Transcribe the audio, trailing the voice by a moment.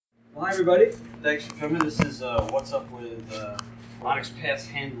Hi everybody, thanks for coming. This is What's Up with Onyx Path's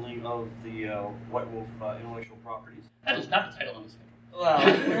handling of the White Wolf intellectual properties. That is not the title of this thing.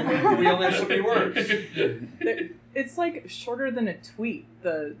 Well, we only have so many words. It's like shorter than a tweet.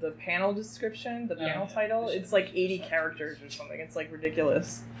 The panel description, the panel title, it's like 80 characters or something. It's like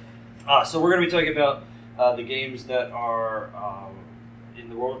ridiculous. So we're going to be talking about the games that are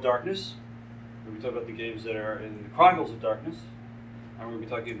in the World of Darkness. We're going to be talking about the games that are in the Chronicles of Darkness. And we're going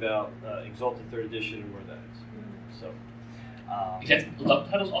to be talking about Exalted 3rd Edition and where that is. So, Except the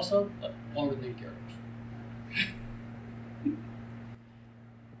titles also longer than characters.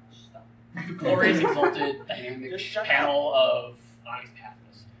 Stop. The glorious Exalted dynamic panel of Onyx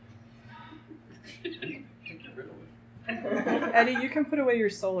Pathness. Eddie, you can put away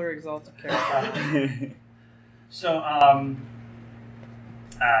your Solar Exalted character. So,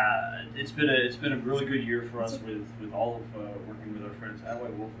 it's been a really good year for us with all of working with our friends at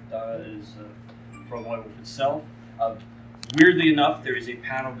White Wolf. Donna is from White Wolf itself. Weirdly enough, there is a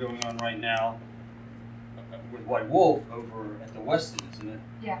panel going on right now with White Wolf over at the Westin, isn't it?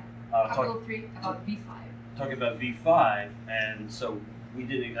 Yeah. Capital 3 about V5. Talking about V5, and so we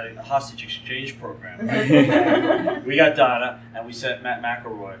did a hostage exchange program. We got Donna, and we sent Matt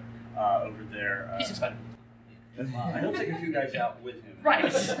McElroy over there. He's excited. And he'll take a few guys out with him.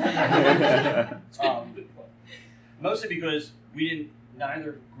 Right. Mostly because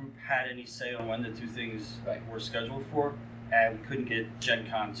neither group had any say on when the two things were scheduled for, and we couldn't get Gen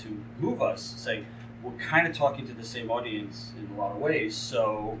Con to move us, saying we're kind of talking to the same audience in a lot of ways,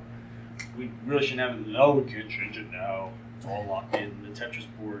 so we really shouldn't have it. No, we can't change it now. It's all locked in. The Tetris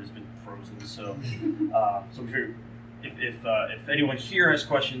board has been frozen, so so we figured if anyone here has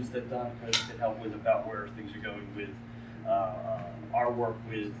questions that Donna could help with about where things are going with our work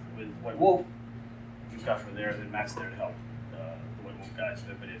with White Wolf, we've got from there. Then Matt's there to help the White Wolf guys if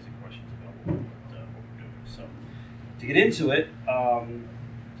anybody has any questions about what we're doing. So to get into it,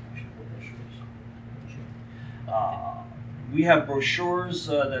 we have brochures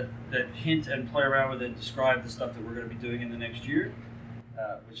that hint and play around with and describe the stuff that we're going to be doing in the next year,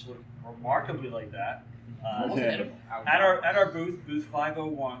 which look remarkably like that. At our booth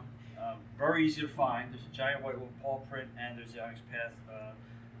 501, very easy to find. There's a giant White Wolf paw print, and there's the Onyx Path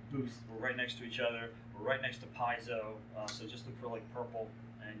booth. We're right next to each other. We're right next to Paizo, so just look for like purple,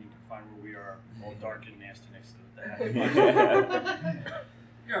 and you can find where we are, all dark and nasty next to that.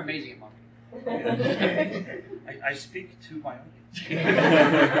 You're amazing at marketing. I speak to my audience.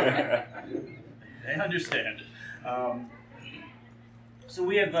 They understand. So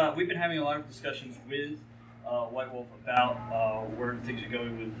we've been having a lot of discussions with White Wolf about where things are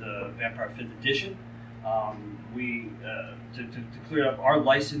going with Vampire 5th Edition. To clear up, our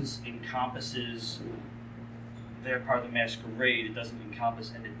license encompasses Vampire the Masquerade. It doesn't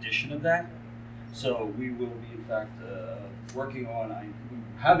encompass an edition of that. So we will be, in fact, working on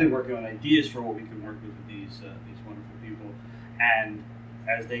ideas for what we can work with these wonderful people. And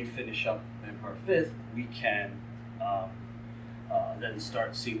as they finish up Vampire 5th, we can then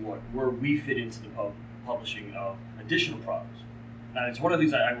start seeing where we fit into the publishing of additional products. Now, it's one of the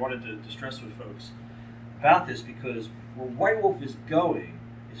things I wanted to stress with folks about this, because where White Wolf is going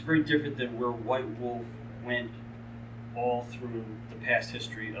is very different than where White Wolf went all through the past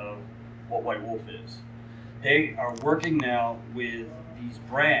history of what White Wolf is. They are working now with these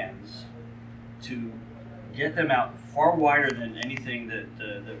brands to get them out far wider than anything that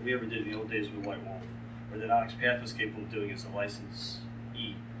we ever did in the old days with White Wolf, or that Onyx Path was capable of doing as a licensee.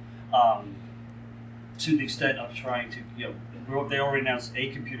 To the extent of trying to, they already announced a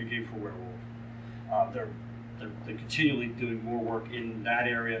computer game for Werewolf. They're continually doing more work in that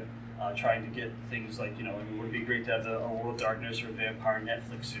area, trying to get things like, it would be great to have a World of Darkness or a Vampire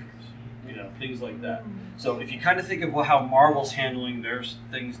Netflix series, things like that. So if you kind of think of how Marvel's handling their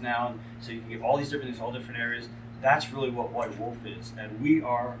things now, so you can get all these different things, all different areas, that's really what White Wolf is. And we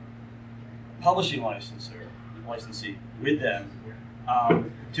are publishing licensee with them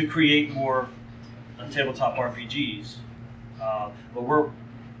to create more tabletop RPGs. But we're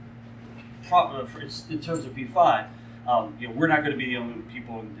in terms of V5, we're not going to be the only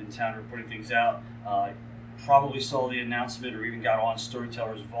people in town who are putting things out. Probably saw the announcement or even got on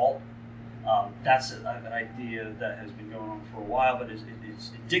Storyteller's Vault. That's an idea that has been going on for a while, but it's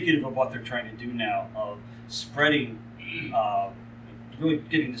indicative of what they're trying to do now, of spreading, really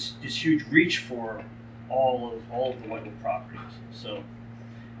getting this huge reach for all of the White Wolf properties. So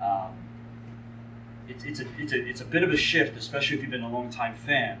it's a bit of a shift, especially if you've been a long time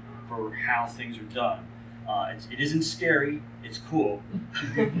fan, for how things are done. It isn't scary, it's cool,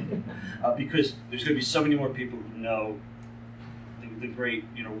 because there's going to be so many more people who know the great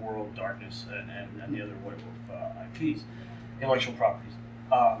World Darkness and the other White Wolf IPs, intellectual properties.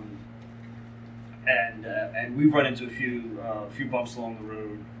 And we've run into a few bumps along the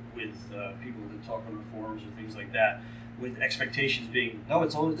road with people that talk on the forums or things like that, with expectations being, no,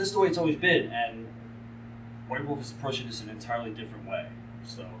 this is the way it's always been, and White Wolf is approaching this in an entirely different way.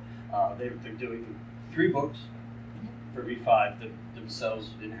 So they're doing 3 books for V5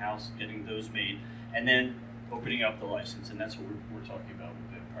 themselves in-house, getting those made, and then opening up the license, and that's what we're talking about with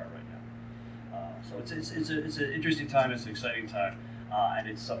Vampire right now. So it's an interesting time, it's an exciting time, and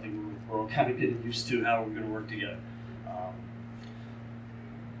it's something we're all kind of getting used to how we're going to work together.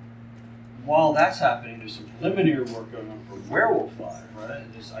 While that's happening, there's some preliminary work going on for Werewolf 5,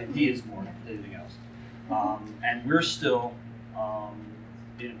 right? There's ideas more than anything else. And we're still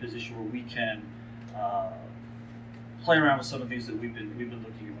in a position where we can play around with some of the things that we've been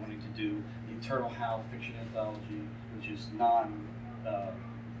looking at wanting to do. The Eternal Hal fiction anthology, which is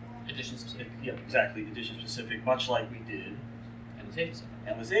edition specific. Yeah, exactly, edition specific, much like we did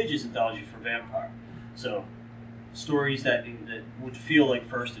Endless Ages anthology for Vampire. So stories that would feel like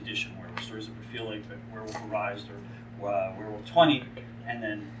first edition Werewolf, stories that would feel like Werewolf Arise or Werewolf 20, and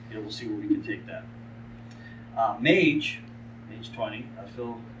then we'll see where we can take that. Mage 20,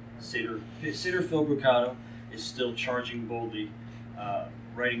 Phil Brucato is still charging boldly,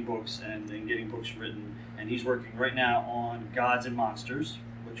 writing books and getting books written, and he's working right now on Gods and Monsters,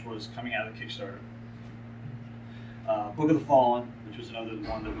 which was coming out of the Kickstarter. Book of the Fallen, which was another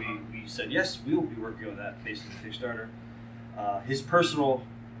one that we said, yes, we will be working on that based on the Kickstarter. His personal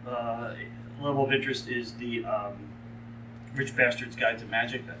level of interest is the Rich Bastard's Guide to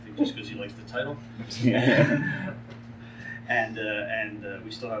Magic, I think just because he likes the title. and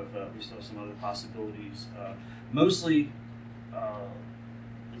we still have some other possibilities. Mostly,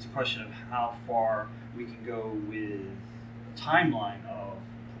 it's a question of how far we can go with the timeline of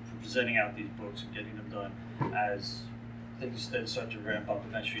presenting out these books and getting them done as things then start to ramp up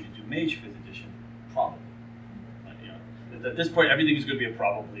eventually to do Mage 5th edition, probably. At this point, everything is going to be a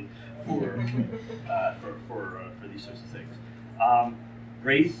probably for these sorts of things.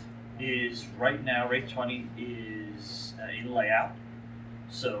 Wraith is right now. Wraith 20 is in layout,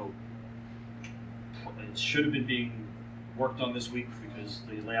 so it should have been being worked on this week because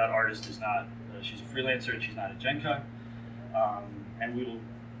the layout artist is not. She's a freelancer and she's not at Gen Con, and we will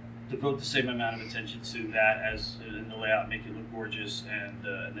devote the same amount of attention to that as in the layout, make it look gorgeous, and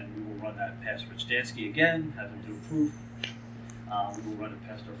then we will run that past Rich Dansky again, have him do a proof. We will run it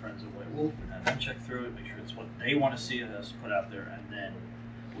past our friends at White Wolf and have them check through it, make sure it's what they want to see us put out there, and then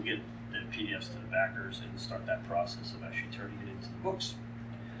we'll get the PDFs to the backers and start that process of actually turning it into the books.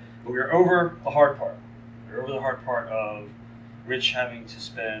 But we're over the hard part. We're over the hard part of Rich having to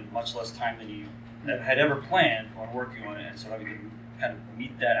spend much less time than he had ever planned on working on it, and so having to kind of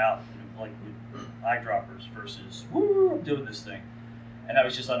meet that out, like with eyedroppers versus, woo, I'm doing this thing. And that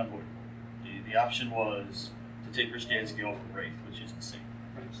was just unavoidable. The option was to take Rich Dansky off of Wraith, which is insane.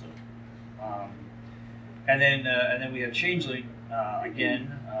 So, and then we have Changeling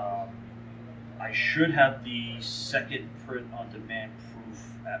again. I should have the second print on demand proof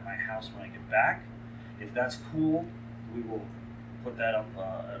at my house when I get back. If that's cool, we will put that up,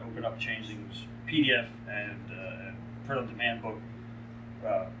 open up Changeling's PDF and print on demand book.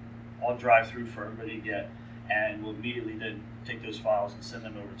 I'll drive through for everybody to get, and we'll immediately then take those files and send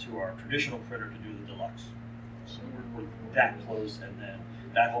them over to our traditional printer to do the deluxe. So we're that close, and then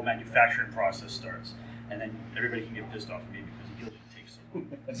that whole manufacturing process starts, and then everybody can get pissed off at me because it takes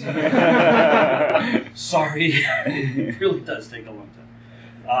so long. Sorry, it really does take a long time.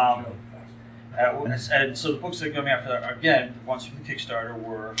 And so the books that are coming out for that, again, the ones from the Kickstarter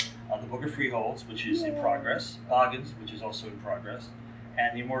were the Book of Freeholds, which is in progress, Boggins, which is also in progress,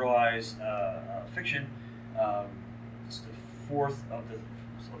 and the Immortalized Fiction. It's the fourth of the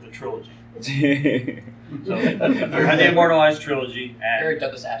trilogy. So we had the Immortalized trilogy, Eric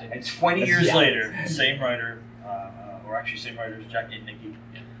Douglas Adams. and 20 years later, same writer, or actually same writers, Jackie and Nikki,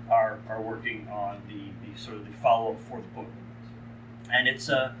 are working on the sort of the follow-up fourth book, and it's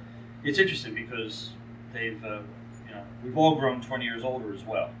interesting because they've we've all grown 20 years older as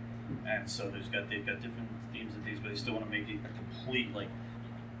well, and so they've got different themes and things, but they still want to make it a complete, like,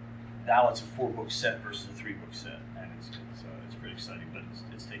 now it's a 4-book set versus a 3-book set, and it's pretty exciting, but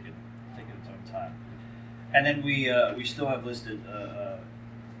it's taken its own time. And then we still have listed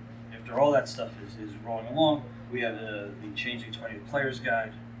after all that stuff is rolling along, we have the Changing 20 Player's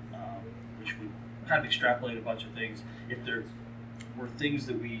Guide, which we kind of extrapolate a bunch of things. If there were things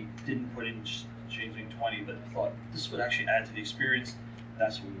that we didn't put in Changing 20 but thought this would actually add to the experience,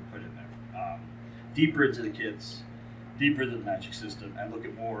 that's what we would put in there. Deeper into the kits, deeper into the magic system and look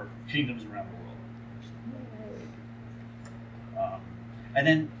at more kingdoms around the world. And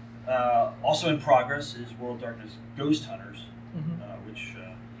then also in progress is World of Darkness Ghost Hunters, which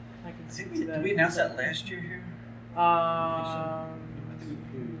I can I see think we, that. did we announce that last year here?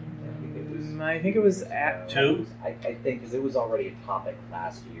 I think it was at 2? I think because it was already a topic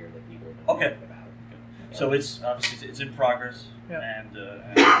last year that people have been Okay. talking about. So it's obviously it's in progress, Yeah. and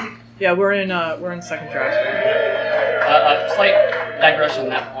Yeah, we're in second draft right Slight digression on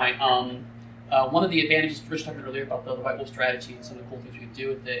that point. One of the advantages Rich talked earlier about the White Wolf strategy and some of the cool things you could do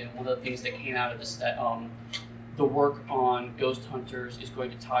with it, and one of the things that came out of this that the work on Ghost Hunters is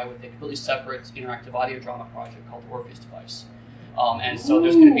going to tie with a completely separate interactive audio drama project called Orpheus Device. And so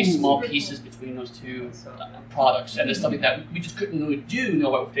there's going to be small pieces between those two products, and it's something that we just couldn't really do in the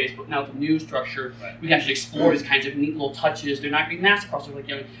White Wolf days, but now with the new structure, we can actually explore these kinds of neat little touches. They're not going to be mass across. They're like,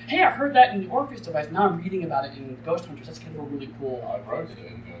 hey, I heard that in the Orpheus Device, now I'm reading about it in Ghost Hunters. That's kind of a really cool... I wrote it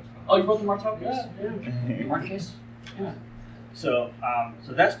in Ghost Hunters. Oh, you wrote the Martel case? Yeah. Martin case? Yeah. so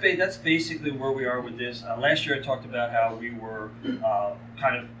that's basically where we are with this. Last year I talked about how we were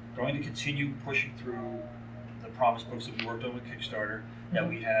kind of going to continue pushing through the Promise books that we worked on with Kickstarter. That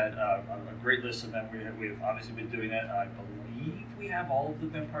we had a great list of them. We've obviously been doing that. I believe we have all of the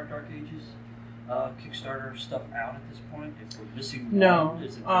Vampire Dark Ages Kickstarter stuff out at this point. If we're missing No. one,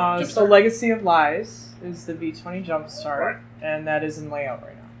 is it So Legacy of Lies is the V20 Jumpstart, Right. and that is in layout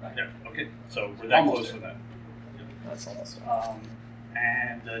right now. Yeah. Okay. So we're that Almost close there. with that. That's almost done.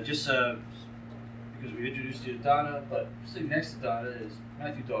 And just because we introduced you to Donna, but sitting next to Donna is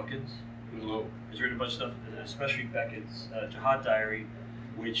Matthew Dawkins, who has written a bunch of stuff, especially Beckett's Jihad Diary,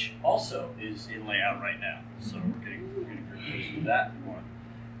 which also is in layout right now. So we're getting very close with that one.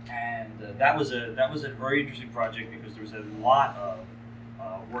 And that was a very interesting project because there was a lot of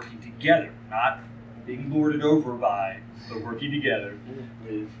working together, not being lorded over by, but working together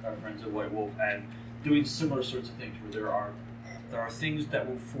with our friends at White Wolf and doing similar sorts of things where there are things that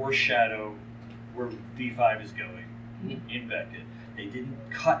will foreshadow where V5 is going in Beckett. They didn't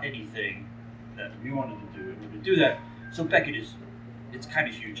cut anything that we wanted to do in order to do that. So Beckett it's kind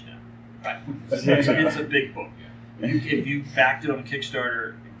of huge now. Right. It's a big book. If you backed it on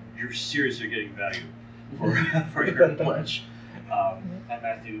Kickstarter, you're seriously getting value for your pledge. And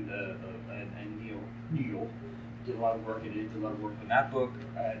Matthew and Neil did a lot of work in it, did a lot of work on that book.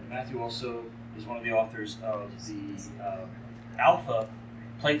 And Matthew also is one of the authors of the alpha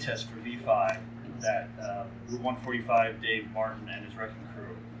playtest for V5 that Route 145 Dave Martin and his wrecking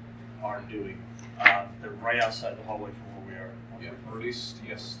crew are doing. They're right outside the hallway from where we are. Yeah, released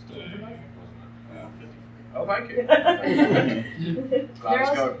yesterday, wasn't it? Oh, thank you.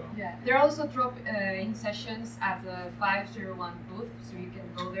 They're also drop-in sessions at the 501 booth, so you can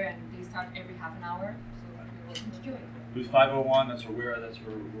go there and they start every half an hour. So you're welcome to join. Booth 501, that's where we're at, that's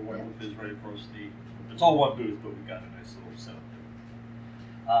where White Wolf is, right across the... It's all one booth, but we've got a nice little setup.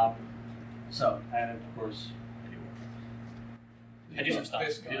 And of course, I do some stuff.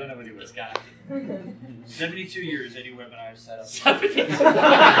 This guy. you don't know anyway. This guy. 72 years AnyWeb and I have set up. Just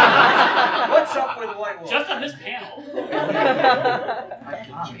What's up with White Wolf? on this panel.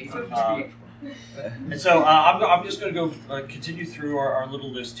 And so I'm just going to go continue through our little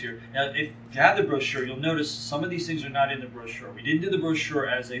list here. Now, if you have the brochure, you'll notice some of these things are not in the brochure. We didn't do the brochure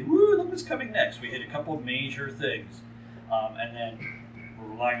as a, woo, look what's coming next. We hit a couple of major things. And then we're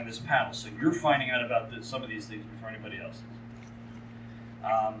relying on this panel. So you're finding out about some of these things before anybody else is.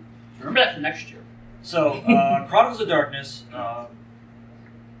 Remember that for next year. So, Chronicles of Darkness.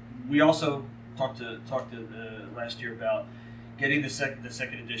 We also talked last year about getting the second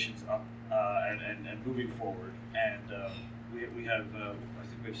editions up and moving forward. And we have I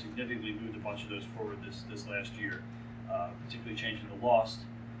think we've significantly moved a bunch of those forward this last year. Particularly changing the Lost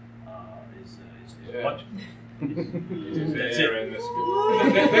is much. That's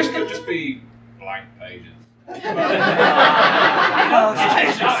it. This could just be blank pages. But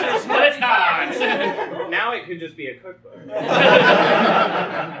it's not. Now it could just be a cookbook.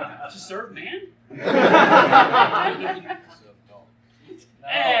 To serve man?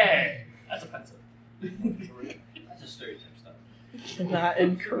 Hey! That's offensive. That's a stereotype stuff. Not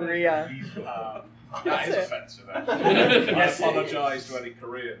in Korea. That is offensive, actually. I apologise to any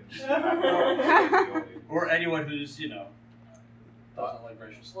Koreans. Or anyone who's, doesn't like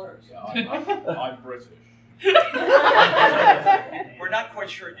racial slurs. Yeah, I'm British. We're not quite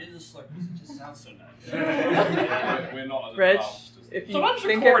sure it is a slur because it just sounds so nice. We're not as Rich, advanced as if you So I'm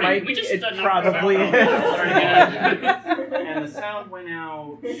think it recording. might We be, just it done that. probably is. And the sound went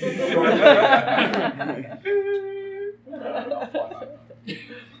out.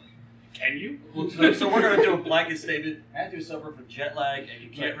 Can you? So we're going to do a blanket statement. Matthew suffered from jet lag, and you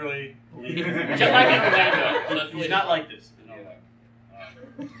can't really believe it. Jet lag in Orlando. So that's He's not like this.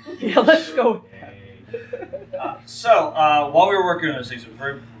 Yeah, let's go. While we were working on those things, we've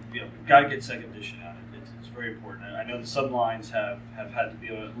got to get second edition out. It's very important. I know that some lines have had to be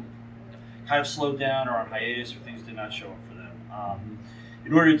kind of slowed down or on hiatus, or things did not show up for them.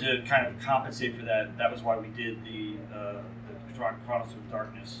 In order to kind of compensate for that, that was why we did the Chronicles of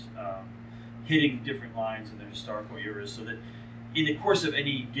Darkness, hitting different lines in the historical eras, so that in the course of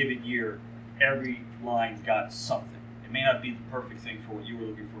any given year, every line got something. It may not be the perfect thing for what you were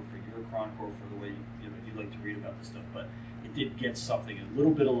looking for your chronicle, or for the way you like to read about this stuff, but it did get something, a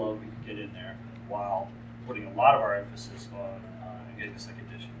little bit of love we could get in there, while putting a lot of our emphasis on getting the second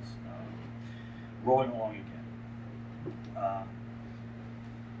editions rolling along again.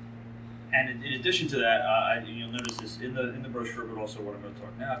 And in addition to that, you'll notice this in the brochure, but also what I'm going to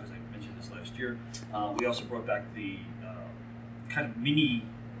talk now, because I mentioned this last year. We also brought back the kind of mini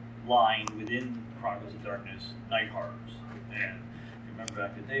line within Chronicles of Darkness, Night Horrors. And if you remember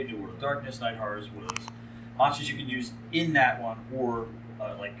back in the day, New World of Darkness, Night Horrors was monsters you can use in that one, or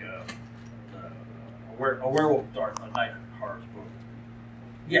like a werewolf a Night Horrors book.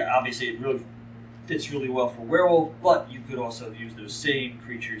 Yeah, obviously it really fits really well for werewolf, but you could also use those same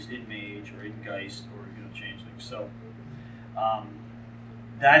creatures in Mage or in Geist or Changeling. So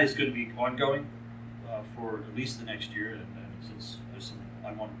that is going to be ongoing for at least the next year. And since there's some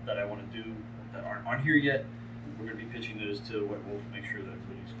I want to do that aren't on here yet, we're going to be pitching those to White Wolf to make sure that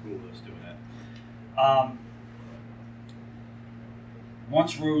everybody's cool with us doing that.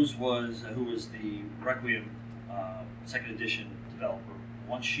 Once Rose was, who was the Requiem second edition developer,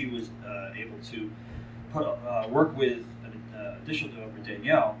 once she was able to work with an additional developer,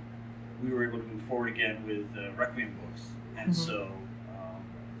 Danielle, we were able to move forward again with Requiem books. And so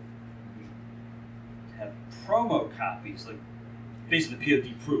we have promo copies, like basically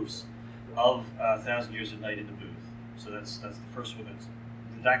POD proofs of 1,000 Years of Night in the booth. So that's the first one that's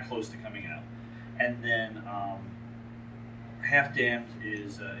that close to coming out. And then Half Damned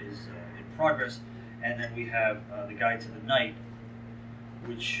is in progress. And then we have the Guide to the Night,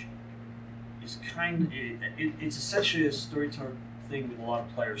 which is it's essentially a storytelling thing with a lot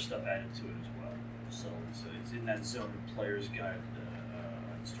of player stuff added to it as well. So it's in that zone of player's guide,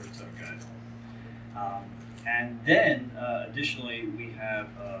 storytelling guide. And then additionally we have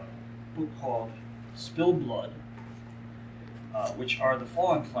a book called Spilled Blood, which are the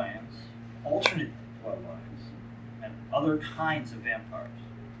Fallen Clans, alternate bloodlines, and other kinds of vampires.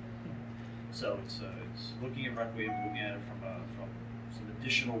 So it's looking at Requiem, looking at it from some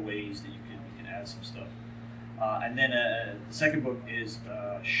additional ways that you can add some stuff. And then the second book is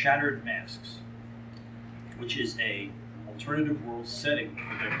Shattered Masks, which is a alternative world setting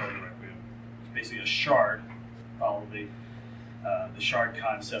for Vampire Requiem. It's basically a shard, probably the shard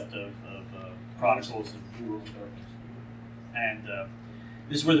concept of Chronicles of New World of Darkness. And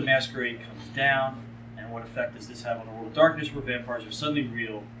this is where the Masquerade comes down, and what effect does this have on the World of Darkness, where vampires are suddenly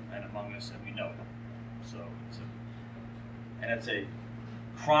real and among us, and we know it. So it's a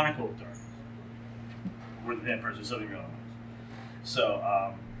Chronicle of Darkness, where the vampires are suddenly real among us. So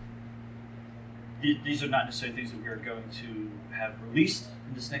these are not necessarily things that we are going to have released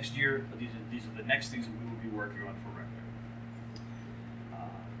in this next year, but these are the next things that we will be working on for Requiem.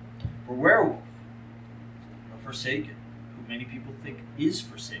 For Werewolf, Forsaken, who many people think is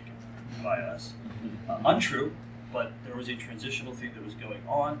forsaken by us. Untrue, but there was a transitional thing that was going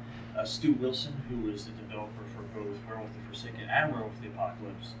on. Stu Wilson, who was the developer for both Werewolf the Forsaken and Werewolf the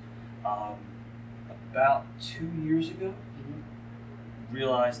Apocalypse, about 2 years ago,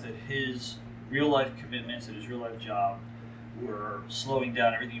 realized that his real-life commitments and his real-life job were slowing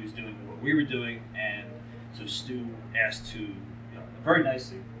down everything he was doing with what we were doing, and so Stu asked to, very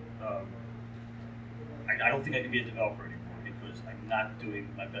nicely, I don't think I can be a developer anymore because I'm not doing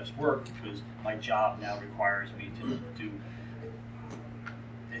my best work, because my job now requires me to do.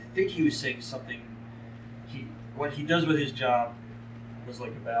 I think he was saying something. What he does with his job was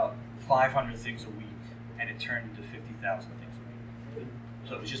like about 500 things a week, and it turned into 50,000 things a week.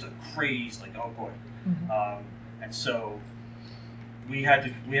 So it was just a craze, like, oh boy. And so we had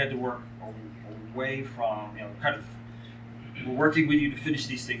to work away from, kind of, we're working with you to finish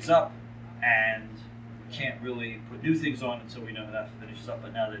these things up, and we can't really put new things on until we know how that finishes up.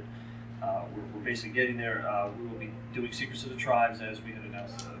 But now that we're basically getting there, we will be doing Secrets of the Tribes, as we had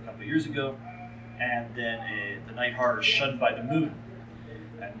announced a couple of years ago, and then the Night Horror Shunned by the Moon.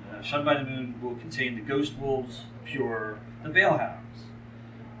 And Shunned by the Moon will contain the Ghost Wolves, Pure, the Balehounds.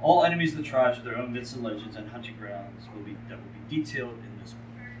 All enemies of the tribes with their own myths and legends and hunting grounds that will be detailed in this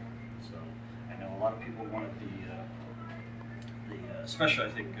book. So lot of people wanted especially I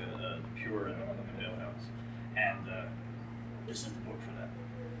think Pure and the Mailhouse, and this is the book for that.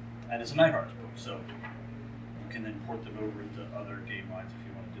 And it's a Nighthearts book, so you can then port them over into other game lines if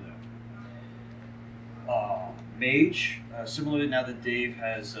you want to do that. Mage, similarly, now that Dave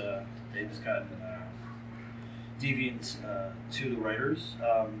has gotten Deviant to the writers.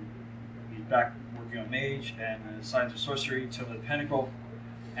 He's back working on Mage and Science of Sorcery, Tome of the Pinnacle,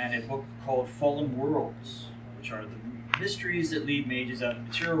 and a book called Fallen Worlds, which are the mysteries that lead mages out of the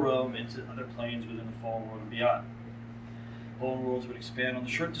material realm into other planes within the Fallen World and beyond. Fallen Worlds would expand on the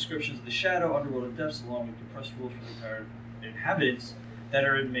short descriptions of the Shadow, Underworld, and Depths, along with compressed rules for the entire inhabitants that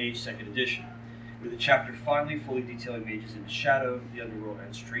are in Mage 2nd edition, with a chapter finally fully detailing mages in the Shadow, the Underworld,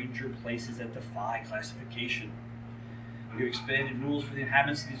 and stranger places that defy classification. We have expanded rules for the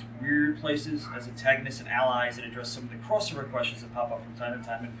inhabitants of these weird places as antagonists and allies, and address some of the crossover questions that pop up from time to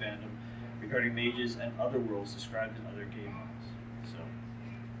time in fandom regarding mages and other worlds described in other game modes. So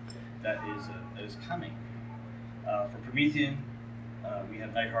that is coming. For Promethean, we have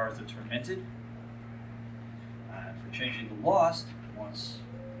Nighthearts the Tormented. For Changing the Lost, once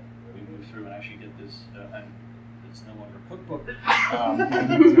we move through and actually get this, and it's no longer a cookbook, we'll have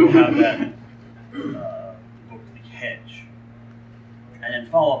that book, The Hedge. And then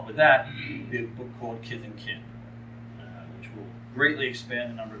follow up with that, we have a book called Kith and Kin, which will greatly expand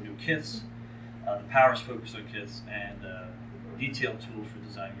the number of new kits, the powers focused on kits, and detailed tools for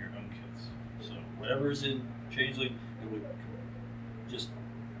designing your own kits. So whatever is in Changeling, it would just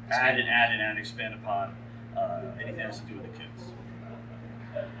add and expand upon anything that has to do with the kits.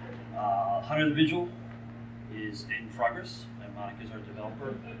 Hunter the Vigil is in progress, and Monica's our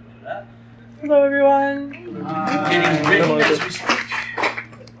developer for that. Hello, everyone. Getting written as we speak.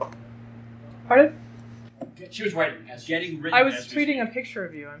 Pardon? She was writing. As Getting written. I was as we tweeting a speak. picture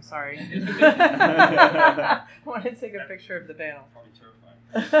of you. I'm sorry. I wanted to take a picture of the veil. Probably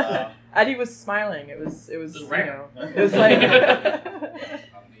terrifying. Eddie was smiling. It was The you rare. know, it was like.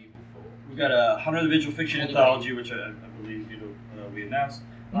 We've got a Hunter the Vigil fiction anthology, which I believe we announced,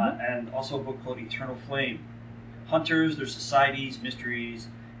 and also a book called Eternal Flame. Hunters, their societies, mysteries,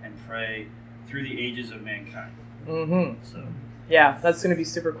 and prey through the ages of mankind. Mm-hmm. So Yeah, that's going to be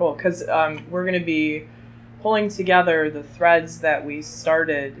super cool because we're going to be pulling together the threads that we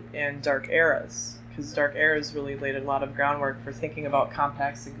started in Dark Eras, because Dark Eras really laid a lot of groundwork for thinking about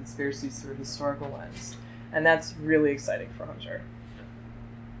compacts and conspiracies through a historical lens, and that's really exciting for Hunter.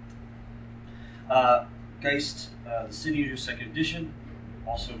 Geist, the City Eater 2nd edition,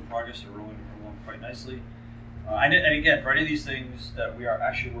 also in progress. They're rolling along quite nicely. And again, for any of these things that we are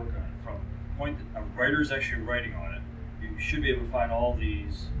actually working on, from the point that a writer is actually writing on it, you should be able to find all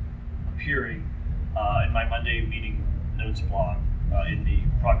these appearing in my Monday meeting notes blog in the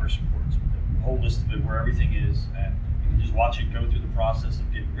progress reports, with the whole list of it, where everything is, and you can just watch it go through the process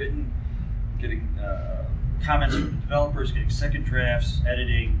of getting written, getting comments from the developers, getting second drafts,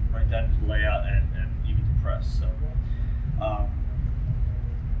 editing, right down to the layout, and even to press.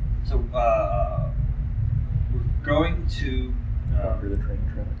 So we're going to the train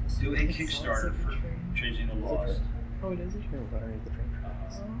tracks. do a Kickstarter for Changing the Lost. Oh, it is a Yeah, underneath the train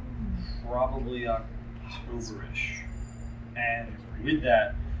tracks. Probably October-ish. And with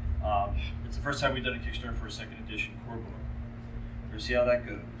that, it's the first time we've done a Kickstarter for a 2nd edition core book. We're going to see how that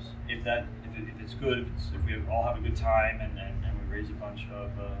goes. If it's good, if we all have a good time, and we raise a bunch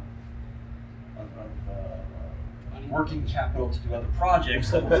of working capital to do other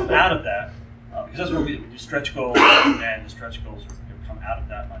projects that will come out of that, because that's what we do stretch goals, and the stretch goals are going to come out of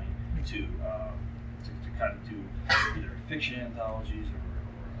that money to kind of do either fiction anthologies or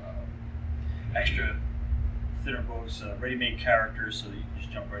extra thinner books, ready-made characters, so that you can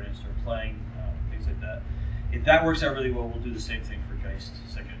just jump right in and start playing, things like that. If that works out really well, we'll do the same thing for Geist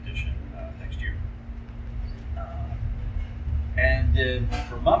 2nd edition next year. And then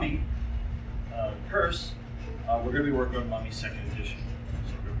for Mummy, Curse, we're going to be working on Mummy 2nd edition.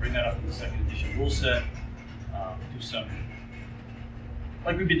 So we're going to bring that up in the 2nd edition rule set, do some,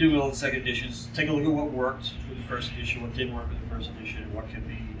 like we've been doing with all the 2nd editions, take a look at what worked with the 1st edition, what didn't work with the 1st edition, what can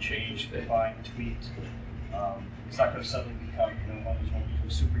be changed, refined, tweaked. It's not going to suddenly become, mummies won't become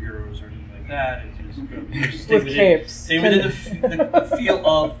superheroes or anything like that. It's going to stay With capes. Stay within the feel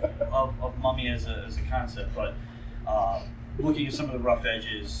of Mummy as a concept, but looking at some of the rough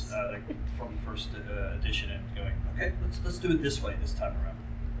edges like from the 1st edition and going, okay, let's do it this way this time around.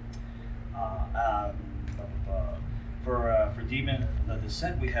 For Demon the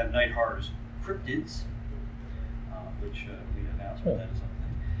Descent, we have Nighthearts Cryptids, which we announced what that is on the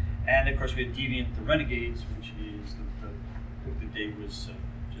thing. And of course we have Deviant the Renegades, which is the book that Dave was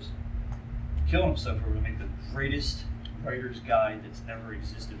just killing himself over to make the greatest writer's guide that's ever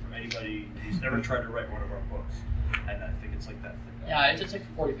existed for anybody who's ever tried to write one of our books. And I think it's like that. Yeah, it's like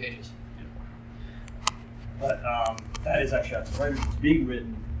 40 pages. But that is actually out to writers. It's being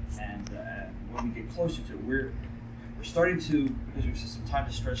written, and when we get closer to it, we're starting to, because we've had some time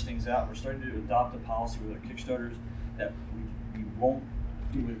to stretch things out, we're starting to adopt a policy with our Kickstarters that we won't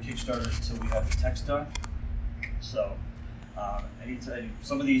do with a Kickstarter until we have the text done. So, anytime,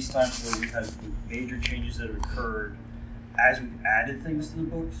 some of these times where we've had major changes that have occurred as we've added things to the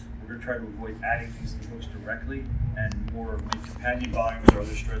books, we're going to try to avoid adding things to the books directly and more make companion volumes or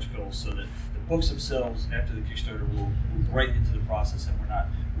other stretch goals so that the books themselves, after the Kickstarter, will move right into the process and we're not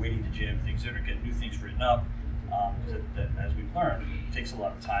waiting to jam things in or get new things written up. Because that, as we've learned, it takes a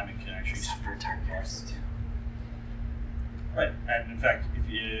lot of time and can actually support the process. Right, and in fact, if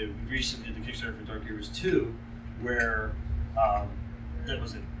we recently did the Kickstarter for Dark Heroes 2, where that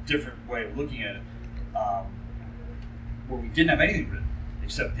was a different way of looking at it, where we didn't have anything written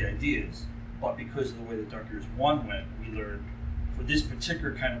except the ideas, but because of the way that Dark Heroes 1 went, we learned for this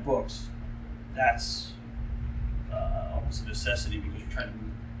particular kind of books, that's almost a necessity because we're trying to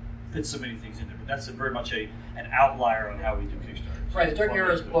fit so many things in there. But that's very much an outlier on how we do Kickstarters. Right, the Dark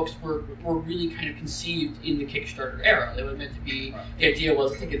Heroes books were really kind of conceived in the Kickstarter era. They were meant to be, the idea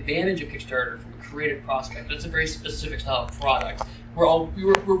was to take advantage of Kickstarter from a creative prospect, but it's a very specific style of product. We're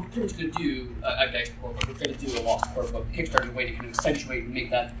pretty much going to do a Dice core book. We're going to do a Lost core book. The Kickstarter is a way to kind of accentuate and make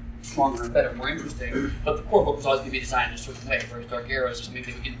that stronger and better, more interesting. But the core book was always going to be designed in a certain way, whereas Dark Heroes is something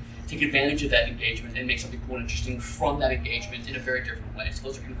that we can take advantage of that engagement and make something cool and interesting from that engagement in a very different way. So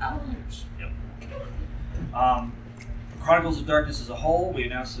those are kind of outliers. Yep. Chronicles of Darkness as a whole, we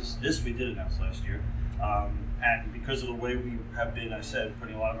announced we did announce last year. And because of the way we have been, I said,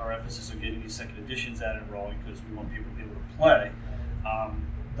 putting a lot of our emphasis on getting these second editions out and rolling because we want people to be able to play,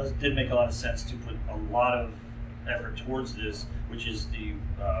 did make a lot of sense to put a lot of effort towards this, which is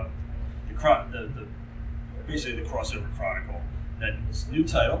basically the crossover chronicle. That is a new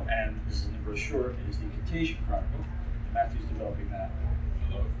title, and this is in the brochure. It is the Contagion Chronicle. Matthew's developing that.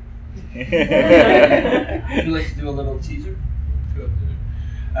 Hello. Would you like to do a little teaser? Could do.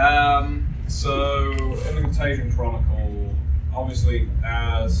 So, in the Contagion Chronicle, obviously,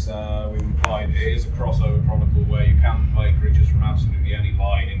 as we've implied, it is a crossover chronicle where you can play creatures from absolutely any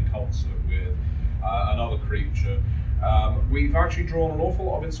line in concert with another creature. We've actually drawn an awful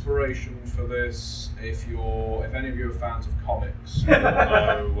lot of inspiration for this. If any of you are fans of comics, you'll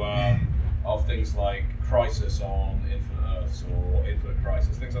know of things like Crisis on Infinite Earths or Infinite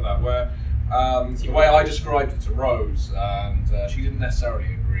Crisis, things like that, where the way I described it to Rose, and she didn't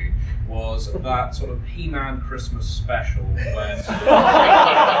necessarily agree, was that sort of He-Man Christmas special when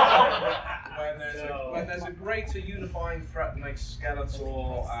there's a greater unifying threat that makes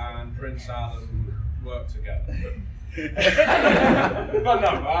Skeletor and Prince Adam work together. But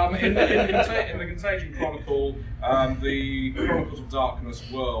no, in the Contagion Chronicle, the Chronicles of Darkness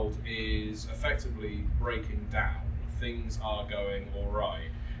world is effectively breaking down. Things are going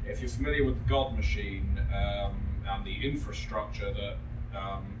alright. If you're familiar with the God Machine and the infrastructure that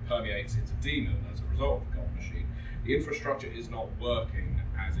permeates into Demon as a result of the God Machine, the infrastructure is not working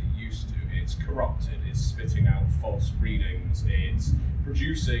as it used to. It's corrupted, it's spitting out false readings, it's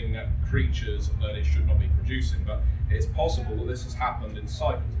producing creatures that it should not be producing, but it's possible that this has happened in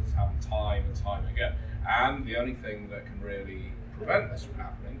cycles, it's happened time and time again, and the only thing that can really prevent this from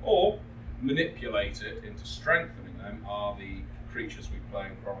happening, or manipulate it into strengthening them, are the creatures we play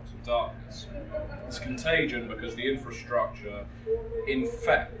in Chronicles of Darkness. It's contagion because the infrastructure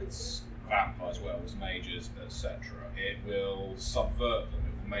infects vampires, werewolves, mages, etc. It will subvert them,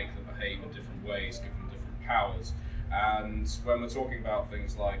 it will make them behave in different ways, give them different powers. And when we're talking about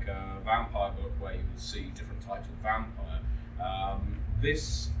things like a vampire book where you will see different types of vampire,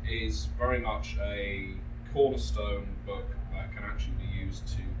 this is very much a cornerstone book that can actually be used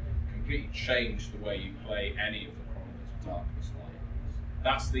to completely change the way you play any of the Chronicles of Darkness lines.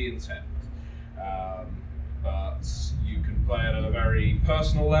 That's the intent. But you can play it at a very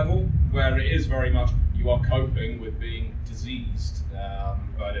personal level, where it is very much you are coping with being diseased,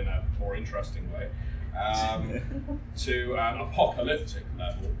 but in a more interesting way, to an apocalyptic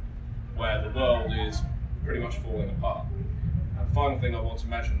level, where the world is pretty much falling apart. And the final thing I want to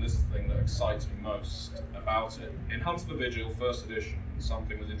mention, this is the thing that excites me most about it. In Hunt of the Vigil, first edition,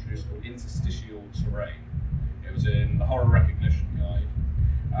 something was introduced called interstitial terrain. It was in the Horror Recognition Guide,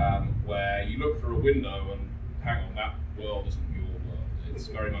 where you look through a window and hang on, that world isn't your world. It's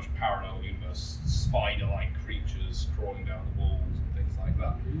very much a parallel universe, spider-like creatures crawling down the walls and things like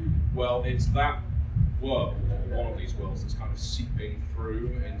that. Well, it's that world, or one of these worlds that's kind of seeping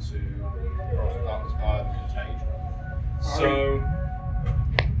through into Cross of Darkness via the Contagion. So,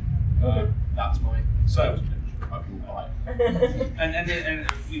 that's my sales pitch. Hope you'll buy it.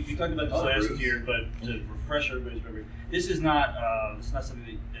 And we talked about this last year, but to refresh everybody's memory, this is not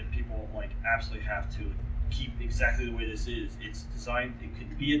something that people like absolutely have to keep exactly the way this is. It's designed. It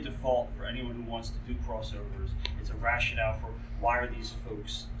could be a default for anyone who wants to do crossovers. It's a rationale for why are these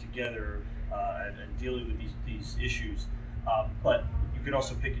folks together and dealing with these issues. But you could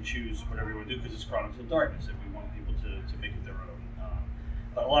also pick and choose whatever you want to do because it's Chronicles of Darkness if we want people to make it their own.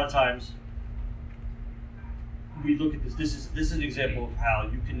 But a lot of times we look at this. This is an example of how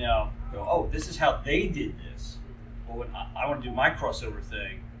you can now go, oh, this is how they did this. Well, when I want to do my crossover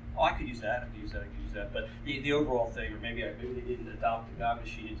thing, oh, I could use that. I could use that. But the overall thing, or maybe they didn't adopt the God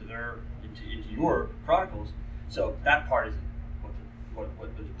Machine into your Chronicles. So that part isn't what was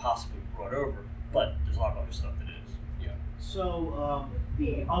possibly brought over. But there's a lot of other stuff that is. Yeah. So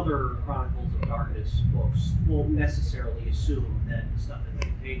the other Chronicles of Darkness books will necessarily assume that the stuff in the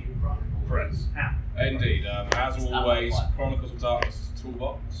Contagion Chronicles is happening. Indeed. As It's not always, like- Chronicles of Darkness is a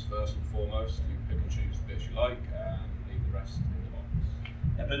toolbox, first and foremost. You pick and choose the bits you like and leave the rest in the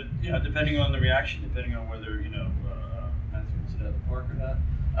box. Yeah, but depending on the reaction, depending on whether Matthew wants it at the park or not,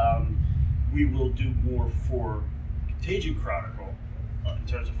 we will do more for Contagion Chronicle in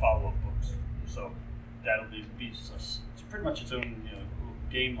terms of follow-up books. So that'll be it's pretty much its own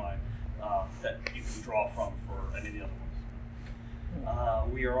game line that you can draw from for any of the other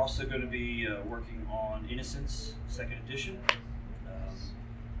ones. We are also going to be working on Innocence, second edition.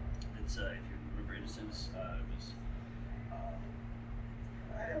 It's if you remember Innocence, it was.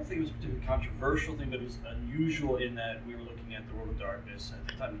 I don't think it was a particularly controversial thing, but it was unusual in that we were looking at the World of Darkness, at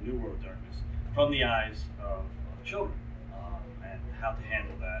the time the New World of Darkness, from the eyes of children and how to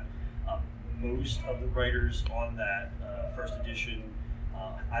handle that. Most of the writers on that first edition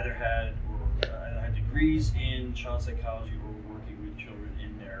either had degrees in child psychology or were working with children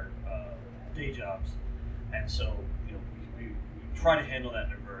in their day jobs, and so we try to handle that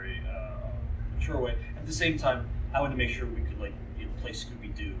in a very mature way. At the same time, I wanted to make sure we could play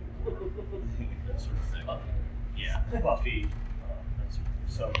Scooby-Doo or that sort of thing. Yeah, Buffy. That sort of thing.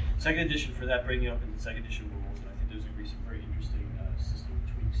 So second edition for that, bringing up into second edition rules, and I think those would be some very interesting system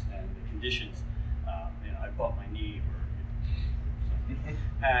tweaks and conditions. I bought my knee.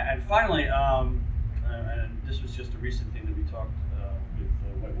 And finally, and this was just a recent thing that we talked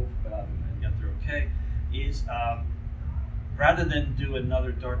with White Wolf about and got through okay, is rather than do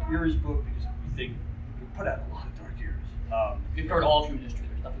another Dark Eras book, because we think we put out a lot of Dark Eras. We've covered all of human history.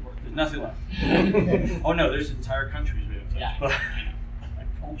 There's nothing left. There's nothing left. Oh no, there's entire countries we haven't touched, Yeah. but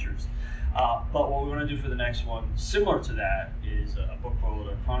cultures. But what we want to do for the next one, similar to that, is a book called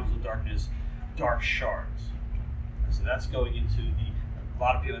Chronicles of Darkness, Dark Shards. And so that's going into a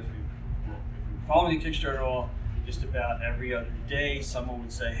lot of people, if you're following the Kickstarter at all, just about every other day, someone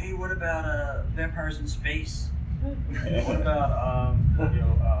would say, hey, what about vampires in space? What about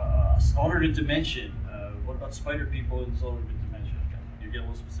alternate dimension? What about spider people in this alternate dimension? You're getting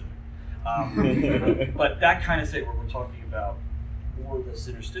a little specific. But that kind of thing where we're talking about more this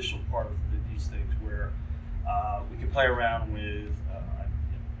interstitial part of these things where we can play around with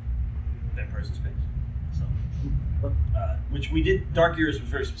vampires in space. So, which we did. Dark Eras was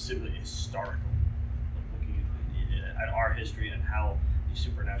very specifically historical, looking at our history and how these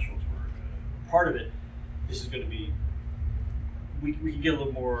supernaturals were part of it. This is going to be. We can get a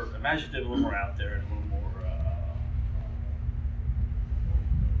little more imaginative, a little more out there, and a little more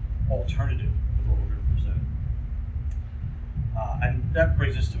alternative to what we're going to present. And that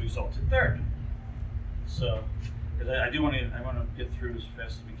brings us to Exalted Third. So, because I want to get through as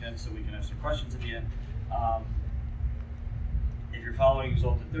fast as we can, so we can have some questions at the end. If you're following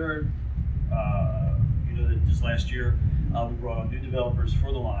Exalted Third, you know that just last year we brought on new developers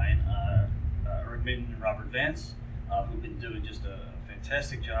for the line, Eric Midden and Robert Vance, who've been doing just a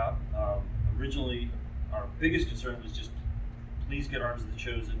fantastic job. Originally, our biggest concern was just please get Arms of the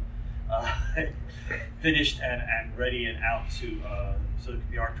Chosen finished and ready and out to so it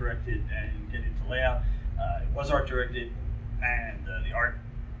could be art directed and get into layout. It was art directed, and the art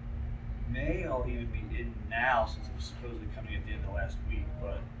may all even be in now since it was supposedly coming at the end of last week.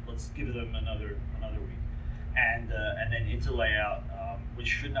 But let's give them another week, and then into layout, which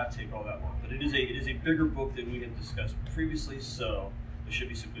should not take all that long. But it is a bigger book than we had discussed previously, so there should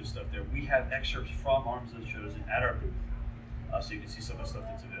be some good stuff there. We have excerpts from Arms of the Chosen at our booth, so you can see some of the stuff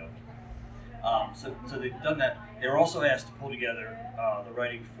that's available. So they've done that. They were also asked to pull together the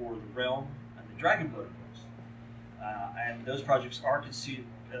writing for the Realm and the Dragonblood books, and those projects are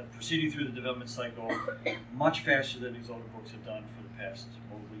proceeding through the development cycle much faster than Exalted Books have done for the past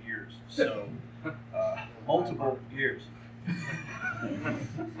multiple years. So, multiple years.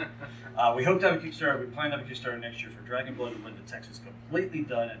 We hope to have a Kickstarter. We plan to have a Kickstarter next year for Dragon Blood and Linda Texas, completely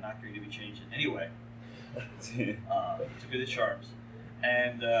done and not going to be changed in any way. To good the charms,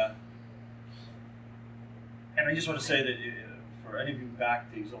 and I just want to say that for any of you who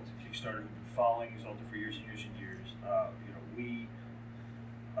backed the Exalted Kickstarter, who've been following Exalted for years and years and years, we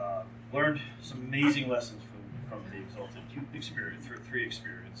learned some amazing lessons from the Exalted experience, through 3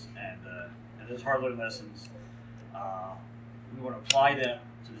 experience, and those hard-learned lessons, we want to apply them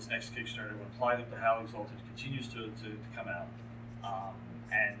to this next Kickstarter. We want to apply them to how Exalted continues to come out,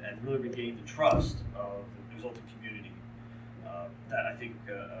 and really regain the trust of the Exalted community that I think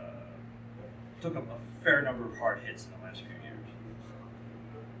took a fair number of hard hits in the last few years.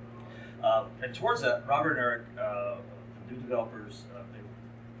 And towards that, Robert and Eric, the new developers,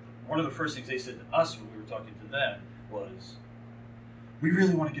 one of the first things they said to us when we were talking to them was, we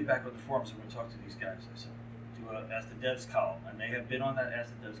really want to get back on the forums and we're going to talk to these guys. I said, do a Ask the Devs column. And they have been on that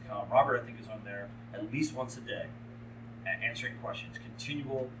Ask the Devs column. Robert, I think, is on there at least once a day, answering questions,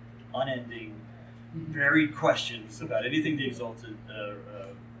 continual, unending, varied questions about anything the Exalted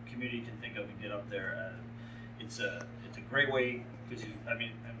community can think of and get up there. It's a great way, because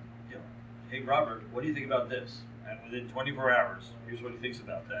hey Robert, what do you think about this? And within 24 hours, here's what he thinks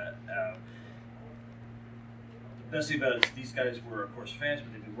about that. The best thing about it is these guys were, of course, fans,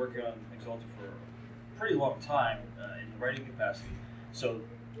 but they've been working on Exalted for a pretty long time in the writing capacity. So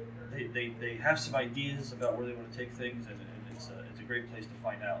they have some ideas about where they want to take things, and it's a great place to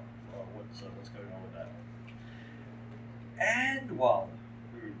find out what's going on with that. And while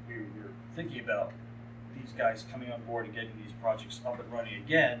we were thinking about these guys coming on board and getting these projects up and running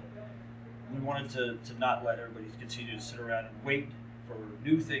again, we wanted to not let everybody continue to sit around and wait for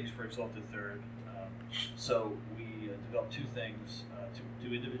new things for Exalted Third. So we developed 2 things,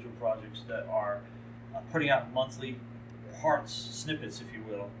 2 individual projects that are putting out monthly parts, snippets, if you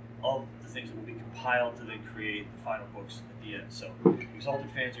will, of the things that will be compiled to then create the final books at the end. So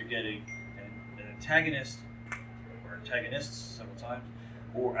Exalted fans are getting an antagonist, or antagonists several times,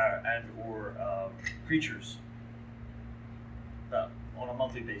 or creatures on a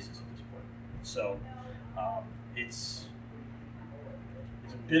monthly basis at this point. So it's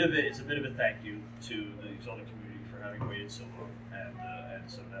a bit of a thank you to the Exalted community for having waited so long, and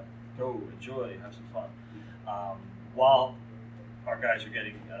so now go enjoy, have some fun. While our guys are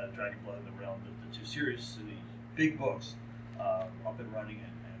getting Dragon Blood in the Realm, the 2 series, the big books, up and running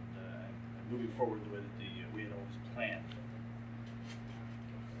and moving forward the way that we had always planned.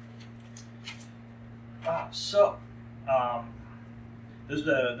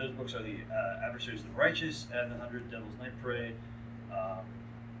 Those books are the Adversaries of the Righteous and the 100 Devils Night Parade.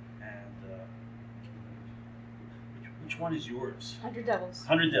 Which one is yours? 100 Devils.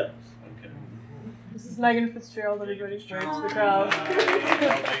 100 Devils. Okay. This is Megan Fitzgerald, everybody. Wave to the crowd.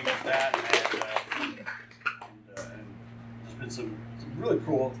 There's been some really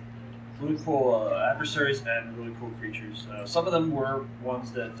cool adversaries and really cool creatures. Some of them were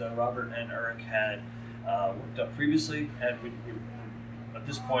ones that Robert and Eric had worked up previously, and we at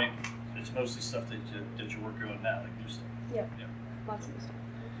this point, it's mostly stuff that you're working on now, like new stuff. Yeah. Lots of stuff.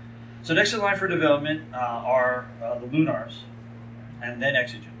 So next in line for development are the Lunars, and then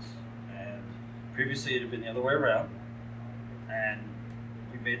Exigence. And previously it had been the other way around, and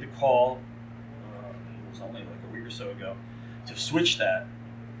we made the call, it was only like a week or so ago, to switch that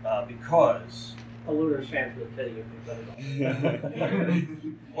because... The Lunars fans would tell you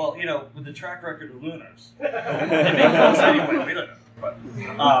Well, with the track record of Lunars, they make calls anyway, we don't know. But,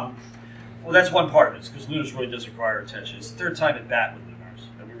 well, that's one part of it, because Lunars really does require attention. It's the 3rd time at bat with Lunars,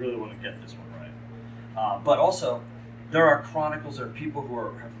 and we really want to get this one right. But also, there are chronicles, there are people who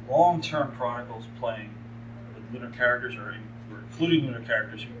have long-term chronicles playing with Lunar characters, or including Lunar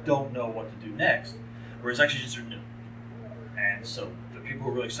characters, who don't know what to do next, whereas Exigents are new. And so, the people who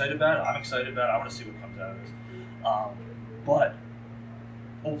are really excited about it, I'm excited about it, I want to see what comes out of this. But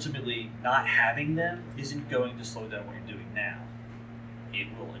ultimately, not having them isn't going to slow down what you're doing now. It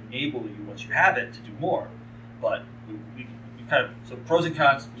will enable you, once you have it, to do more. But we kind of, so pros and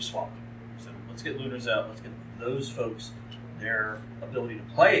cons, we swapped them. So let's get Lunars out, let's get those folks their ability to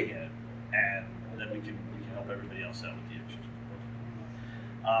play again, and then we can help everybody else out with the extras.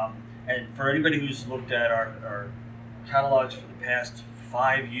 And for anybody who's looked at our catalogs for the past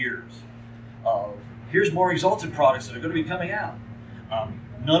 5 years of here's more Exalted products that are going to be coming out,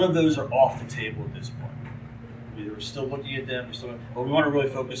 none of those are off the table at this point. We're still looking at them, but we want to really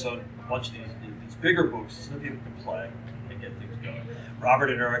focus on a bunch of these bigger books so that people can play and get things going. Robert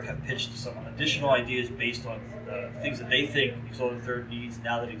and Eric have pitched some additional ideas based on things that they think Exalted Third needs.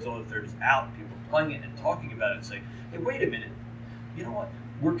 Now that Exalted Third is out, people are playing it and talking about it and saying, hey, wait a minute, you know what?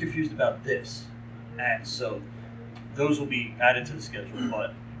 We're confused about this. And so those will be added to the schedule,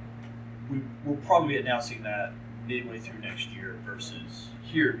 but we'll probably be announcing that midway through next year versus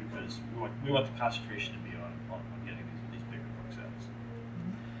here because we want the concentration to be on getting these bigger books out.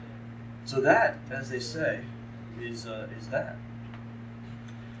 So that, as they say, is that.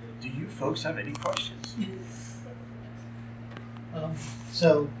 Do you folks have any questions?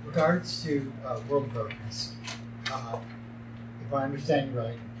 So, regards to World of Darkness, if I understand you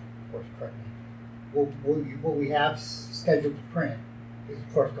right, of course, correct me. What we have scheduled to print is,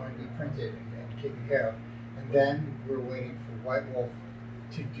 of course, going to be printed and taken care of, and then we're waiting for White Wolf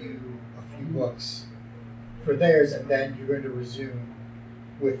to do a few books for theirs, and then you're going to resume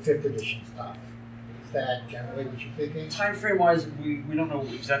with 5th edition stuff. Is that generally what you're thinking? Time frame wise, we don't know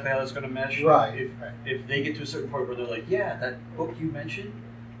exactly how that's going to mesh. Right. If they get to a certain point where they're like, yeah, that book you mentioned,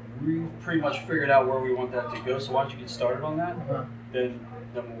 we've pretty much figured out where we want that to go. So why don't you get started on that? Uh-huh. Then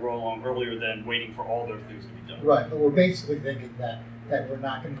we'll roll along earlier than waiting for all their things to be done. Right, but we're basically thinking that we're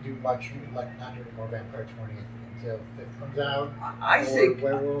not going to do much, like not doing more Vampire 20th until 5th comes out. I think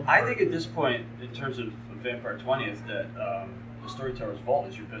Werewolf, at this point, in terms of Vampire 20th, that the Storyteller's Vault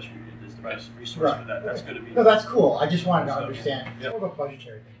is the best resource for that. That's going to be. No, that's cool. I just wanted to So, understand. It's yep. more of a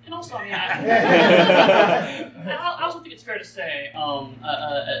budgetary thing. And also, I mean, I also think it's fair to say,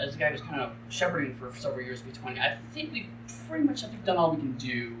 as a guy who's kind of shepherding for several years with B20, I think we've pretty much done all we can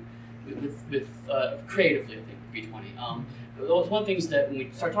do with creatively, I think, with B20. One of the things that when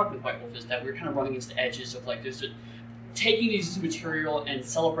we started talking with White Wolf is that we're kind of running into the edges of like taking this material and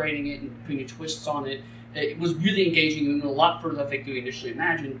celebrating it and putting twists on it. It was really engaging and a lot further than I think we initially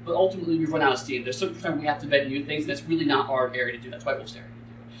imagined, but ultimately we've run out of steam. There's certain time we have to vet new things, and that's really not our area to do. That's White Wolf's area to do.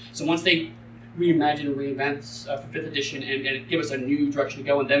 So once they reimagine and reinvent for 5th edition and give us a new direction to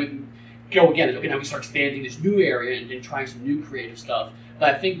go, and then we can go again. Okay, now we start expanding this new area and trying some new creative stuff.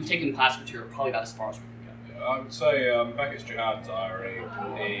 But I think we've taken the class material probably about as far as we can go. I would say Beckett's Jihad Diary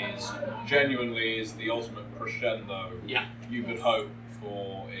is the ultimate crescendo you could hope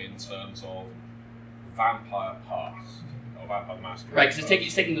for in terms of Vampire Past or Vampire the Masquerade. Right, because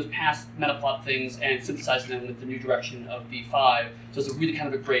it's taking those past meta plot things and synthesizing them with the new direction of V5. So it's a really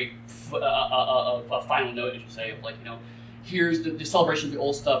kind of a great final note, as you say, of like, you know, here's the celebration of the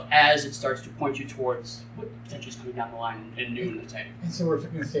old stuff as it starts to point you towards what potentially is coming down the line and new in the tank. And so we're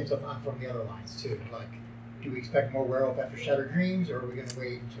going to save stuff on from the other lines too. Like, do we expect more Werewolf after Shattered Dreams, or are we going to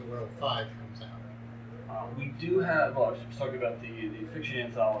wait until Werewolf 5 comes out? We do have, I was talking about the fiction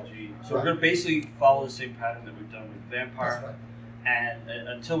anthology. So Right. we're going to basically follow the same pattern that we've done with Vampire. That's right. And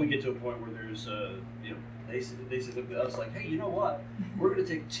until we get to a point where there's, they said look at us like, hey, you know what? We're going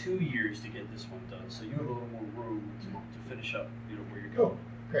to take 2 years to get this one done. So you have a little more room to finish up, where you're going. Cool.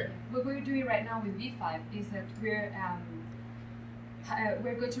 Great. What we're doing right now with V5 is that we're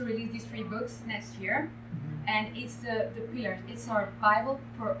going to release these 3 books next year, and it's the pillars. It's our Bible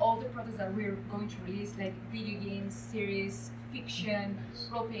for all the products that we're going to release, like video games, series, fiction,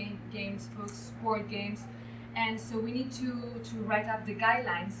 role-playing games, books, board games, and so we need to write up the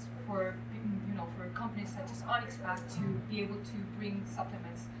guidelines for for companies such as Onyx to be able to bring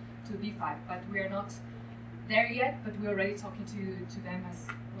supplements to V5. But we are not there yet. But we're already talking to them as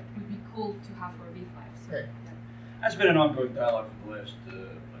what would be cool to have for V5. So, Great. That's been an ongoing dialogue for the last,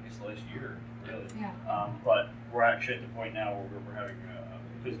 the last year, really. Yeah. But we're actually at the point now where we're having,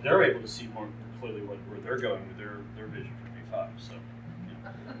 because they're able to see more clearly where they're going with their vision for V5. So,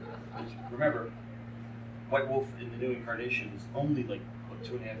 just remember, White Wolf in the new incarnation is only like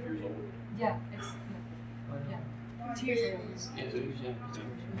 2.5 years old. Yeah, it's 2 years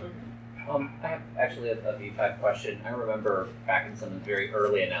old. I have actually a V5 question. I remember back in some of the very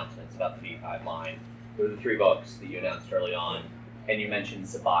early announcements about the V5 line, there were the 3 books that you announced early on, and you mentioned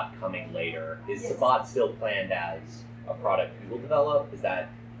Sabbat coming later. Is Yes. Sabbat still planned as a product you will develop? Is that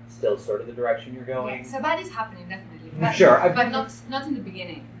still sort of the direction you're going? Yeah, Sabbat is happening definitely. But, Sure, but not in the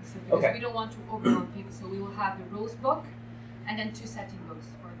beginning. So because Okay. we don't want to overwhelm people, so we will have the rules book, and then 2 setting books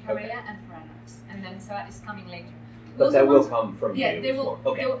for Kareya Okay. and for Anarchs, and then Sabbat is coming later. We But also that will want- come from Yeah, you. they will.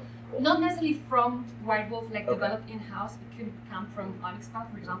 Okay. They will not necessarily from White Wolf, like Okay. developed in house. It could come from Onyx Path,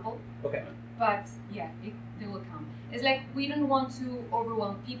 for example. Okay. But yeah, they will come. It's like we don't want to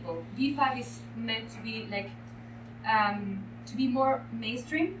overwhelm people. V5 is meant to be like to be more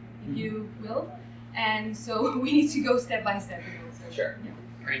mainstream, if you will, and so we need to go step by step. So, Sure. Yeah.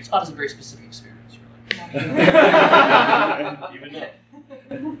 Right, Spot is a very specific experience, really. Yeah. Even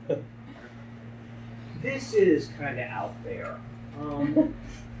though. this is kind of out there.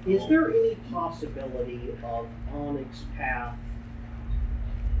 Is there any possibility of Onyx Path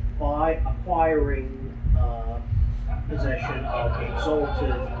by acquiring possession of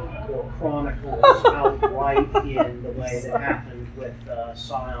Exalted or Chronicles outright in the way that happened with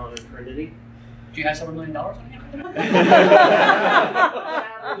Scion and Trinity? Do you have $7 million on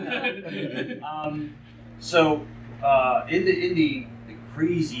hand? So in the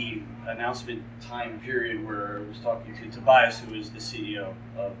crazy announcement time period where I was talking to Tobias, who is the CEO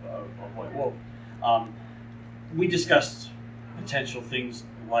of White Wolf, we discussed potential things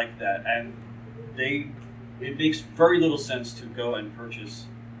like that, and it makes very little sense to go and purchase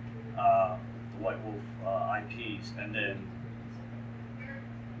the White Wolf IPs, and then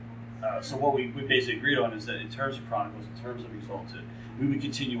so what we basically agreed on is that in terms of Chronicles, in terms of Exalted, we would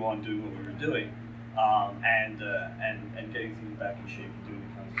continue on doing what we were doing, and getting things back in shape and doing the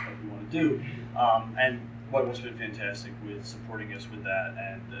kinds of stuff we want to do. And White Wolf's been fantastic with supporting us with that,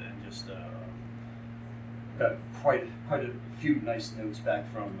 and just got quite a few nice notes back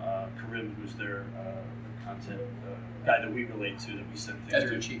from Karim, who's their content guy that we relate to, that we send things Editor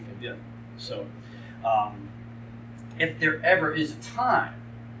to. in chief. Yeah. So, if there ever is a time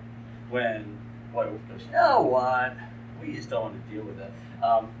when White Wolf goes, you know what, we just don't want to deal with that,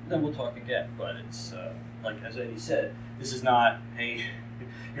 then we'll talk again. But it's like as Eddie said, this is not, hey,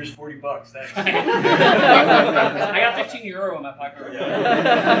 here's $40. That's I got €15 in my pocket.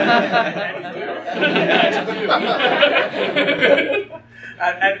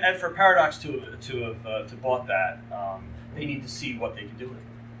 And for Paradox to have bought that, they need to see what they can do with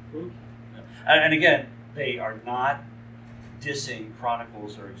it. And again, they are not dissing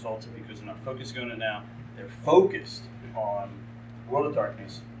Chronicles or Exalted because they're not focused on it now. They're focused on World of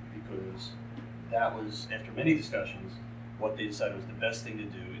Darkness because that was, after many discussions, what they decided was the best thing to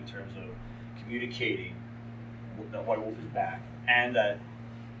do in terms of communicating that White Wolf is back, and that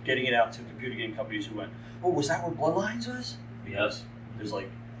getting it out to computer game companies who went, oh, was that where Bloodlines was? Because there's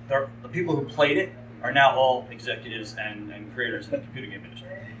like, the people who played it are now all executives and creators in the computer game industry.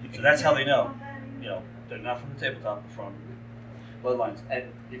 So that's how they know, they're not from the tabletop, they're from Bloodlines.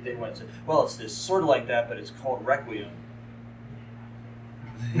 And if they went to, well, it's this sort of like that, but it's called Requiem.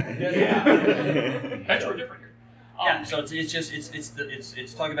 That's we're different here. Yeah, so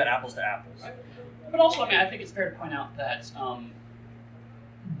it's talking about apples to apples. But also, I think it's fair to point out that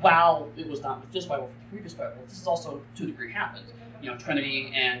while it was not with this White Wolf, the previous White Wolf, this is also to a degree happened.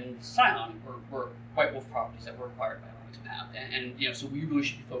 Trinity and Scion were White Wolf properties that were acquired by Onyx Path, and so we really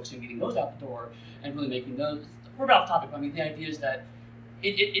should be focusing on getting those out the door and really making those. We're about off topic, but the idea is that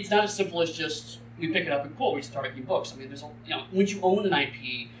it's not as simple as just we pick it up and cool, we start making books. There's once you own an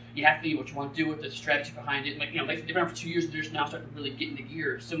IP, you have to know what you want to do with the strategy behind it. They've been around for 2 years, and they're just now starting to really get into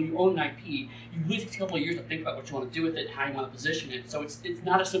gear. So when you own an IP, you really take a couple of years to think about what you want to do with it, how you want to position it. So it's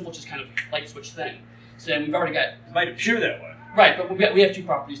not a simple just kind of light switch thing. So we've already got. It might appear that way. Right, but we have 2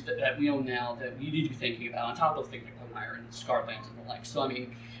 properties that we own now that we need to be thinking about on top of those things like Coldmire and Scarlands and the like. So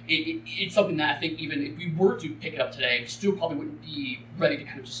it's something that I think even if we were to pick it up today, we still probably wouldn't be ready to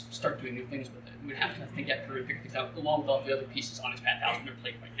kind of just start doing new things with it. We'd have to kind of think that through and figure things out along with all the other pieces on its path out on their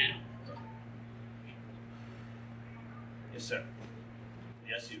plate right now. Yes, sir.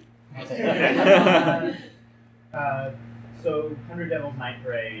 Yes, you. So, 100 Devils Night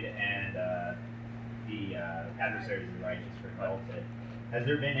Parade and the Adversaries of the Righteous Revolted. Has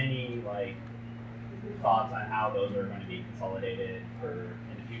there been any thoughts on how those are going to be consolidated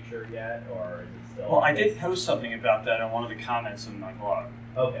in the future yet, or is it still? Well, I did post something about that on one of the comments in my blog.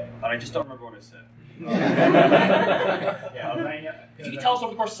 Okay. But I just don't remember what I said. If you could tell us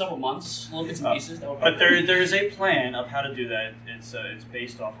over the course of several months, little bits and pieces. But there is a plan of how to do that. It's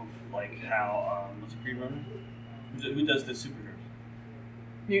based off of how what's it, Green Ronin? Who does the superheroes?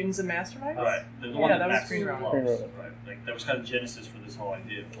 Mutants and Masterminds? Right. The Yeah, one that was Max Green Ronin. loves, right. That was kind of genesis for this whole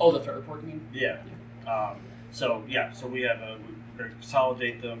idea. Oh, the threat report, you mean? Yeah. So we have we're going to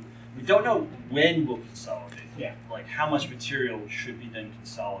consolidate them. We don't know when we'll consolidate them. Yeah. How much material should be then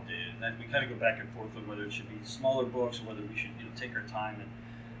consolidated. And then we kind of go back and forth on whether it should be smaller books or whether we should take our time and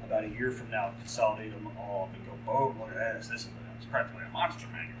about a year from now consolidate them all up and go, boom, look at this. This is practically a monster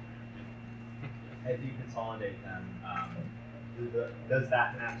manual. As you consolidate them, does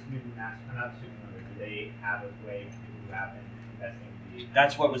that Mutant Mastermind, do they have a way to have been investing the...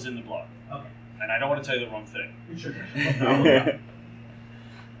 That's what was in the blog. Okay. And I don't want to tell you the wrong thing. Sure.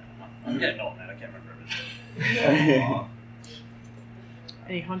 I'm getting old, man. I can't remember everything.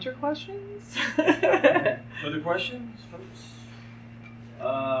 Any Hunter questions? Further questions, folks?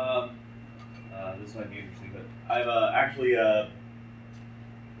 This might be interesting, but I've actually.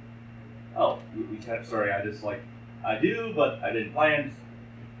 Oh, sorry, I do, but I didn't plan.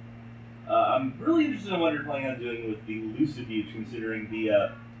 I'm really interested in what you're planning on doing with the Lucifuge, considering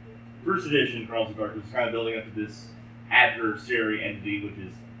the first edition Chronicles of Darkness was kind of building up to this adversary entity, which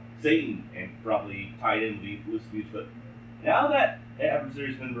is Satan, and probably tied in with the Lucifuge. But now that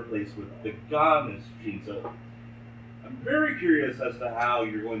adversary's been replaced with the Godness machine, so I'm very curious as to how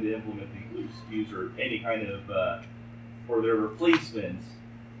you're going to implement the Lucifuge or any kind of or their replacements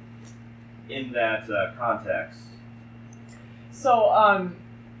in that context. So,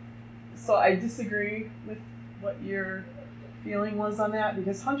 so I disagree with what your feeling was on that,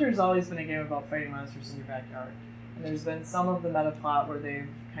 because Hunter's always been a game about fighting monsters in your backyard. And there's been some of the meta plot where they've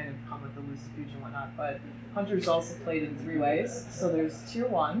kind of come with the Lucifuge and whatnot, but Hunter's also played in 3 ways. So there's Tier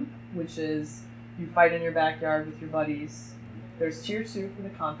 1, which is you fight in your backyard with your buddies. There's Tier 2 for the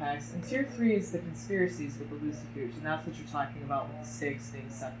compacts, and Tier 3 is the conspiracies with the Lucifuge, and that's what you're talking about with the stakes being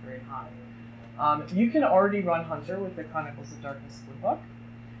set very high. You can already run Hunter with the Chronicles of Darkness Split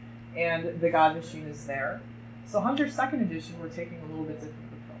and the God Machine is there. So Hunter's 2nd edition, we're taking a little bit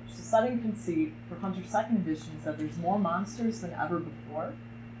different approach. The setting conceit for Hunter's 2nd edition is that there's more monsters than ever before,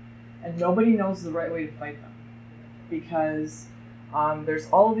 and nobody knows the right way to fight them. Because there's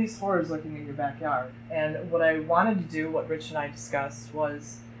all of these horrors lurking in your backyard. And what I wanted to do, what Rich and I discussed,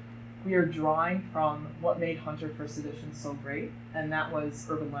 was we are drawing from what made Hunter 1st edition so great, and that was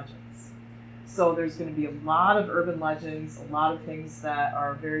urban legends. So there's going to be a lot of urban legends, a lot of things that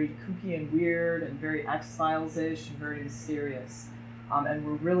are very kooky and weird and very X-Files-ish and very mysterious. And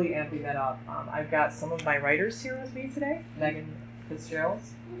we're really amping that up. I've got some of my writers here with me today, Megan Fitzgerald.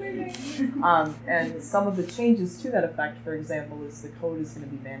 And some of the changes to that effect, for example, is the code is going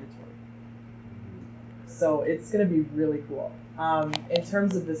to be mandatory. So it's going to be really cool. In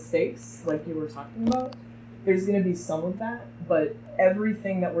terms of the stakes, like you were talking about, there's going to be some of that, but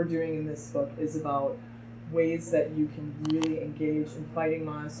everything that we're doing in this book is about ways that you can really engage in fighting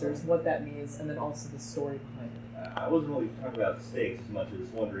monsters, what that means, and then also the story behind it. I wasn't really talking about stakes as much as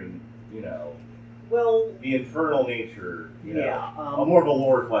wondering, Well, the infernal nature, yeah, more of a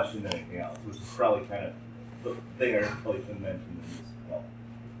lore question than anything else, which is probably kind of the thing I probably should mention in this. Well,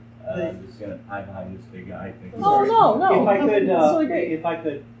 I'm just gonna hide behind this big guy. Oh no! If I could, that's really great. if I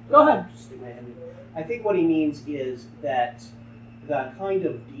could, Go ahead. just stick my hand in. I think what he means is that the kind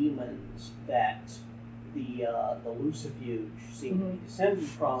of demons that the Lucifuge seem to be descended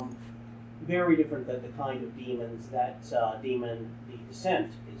from, very different than the kind of demons that Demon the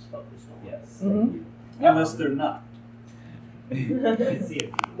Descent is focused on. Yes. Mhm. Unless they're not.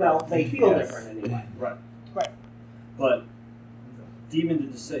 Well, they feel Yes. different anyway. Right. Right. But Demon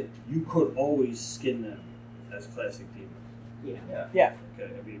the Descent, you could always skin them as classic demon. Yeah. Okay,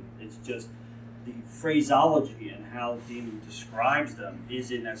 I mean, it's just the phraseology and how Demon describes them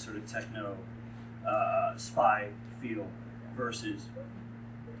is in that sort of techno spy feel versus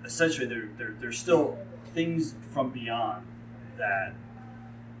essentially they're still things from beyond that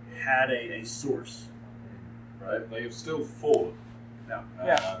had a source. Right? They have still fallen.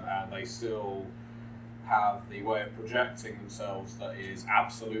 Yeah. And they still have the way of projecting themselves that is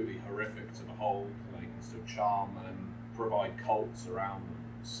absolutely horrific to behold. They can still charm and provide cults around them.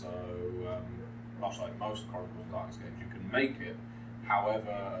 So, much like most Chronicles of Darkness games, you can make it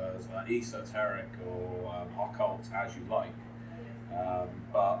however as esoteric or occult as you like.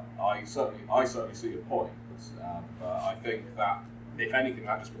 But I certainly see your point. But I think that, if anything,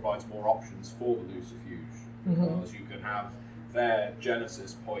 that just provides more options for the Lucifuge. Because you can have their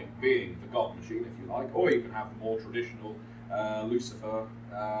genesis point being the God Machine, if you like, or you can have the more traditional Lucifer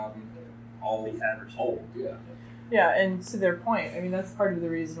old, yeah. Yeah, and to their point, I mean, that's part of the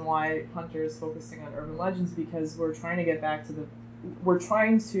reason why Hunter is focusing on urban legends, because we're trying to get back to we're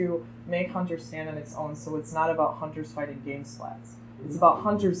trying to make Hunter stand on its own, so it's not about hunters fighting game splats. It's about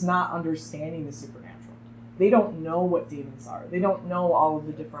hunters not understanding the supernatural. They don't know what demons are. They don't know all of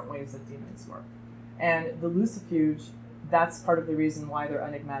the different ways that demons work. And the Lucifuge, that's part of the reason why they're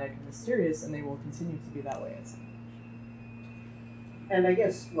enigmatic and mysterious, and they will continue to be that way. And I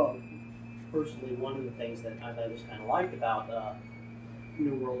guess, well, personally, one of the things that I've always kind of liked about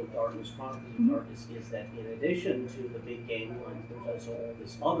New World of Darkness, Chronicles of Darkness, is that in addition to the big game lines, there's also all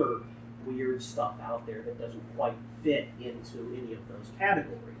this other weird stuff out there that doesn't quite fit into any of those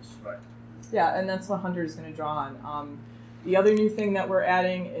categories. Right. Yeah, and that's what Hunter is going to draw on. The other new thing that we're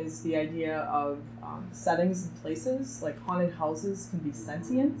adding is the idea of settings and places. Like haunted houses can be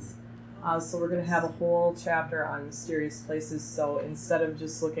sentient. So we're going to have a whole chapter on mysterious places. So instead of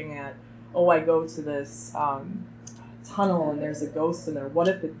just looking at, oh, I go to this tunnel and there's a ghost in there, what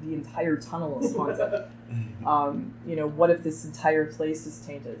if the entire tunnel is haunted? What if this entire place is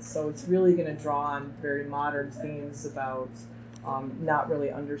tainted? So it's really going to draw on very modern themes about not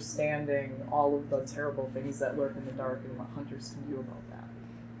really understanding all of the terrible things that lurk in the dark and what hunters can do about that.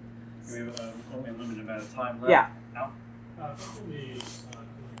 We have only a limited amount of time left. Yeah. Al? From the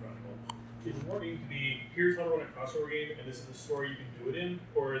Chronicle, is it more going to be, here's how to run a crossover game, and this is the story you can do it in,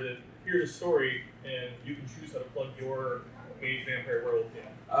 or is it, here's a story, and you can choose how to plug your mage, vampire, werewolf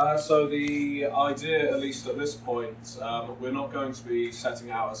in? So the idea, at least at this point, we're not going to be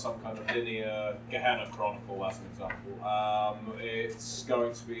setting out as some kind of linear Gehenna Chronicle, as an example. It's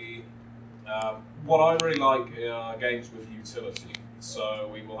going to be what I really like are games with utility. So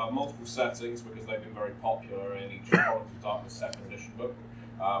we will have multiple settings because they've been very popular in each Chronicles of Darkness 2nd edition book,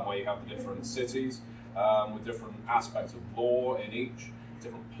 where you have the different cities with different aspects of lore in each,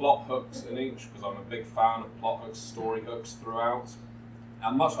 different plot hooks in each, because I'm a big fan of plot hooks, story hooks throughout.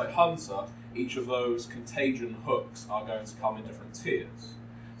 And much like Hunter, each of those contagion hooks are going to come in different tiers.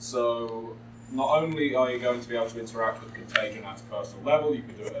 So not only are you going to be able to interact with contagion at a personal level, you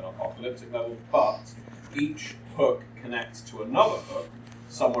can do it at an apocalyptic level, but each hook connects to another hook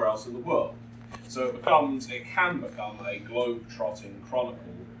somewhere else in the world. So it can become a globe-trotting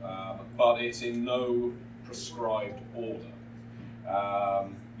chronicle, but it's in no prescribed order.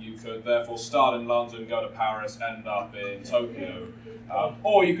 You could therefore start in London, go to Paris, end up in Tokyo,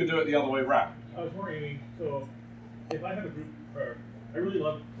 or you could do it the other way around. I was wondering, so if I have a group, or I really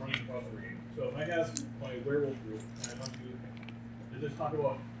love running crossover games, so if I have my werewolf group and I want to, does this talk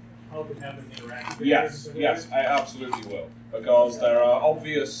about how it could happen interactively? Yes, I absolutely will, because there are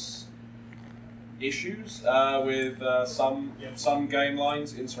obvious issues with some game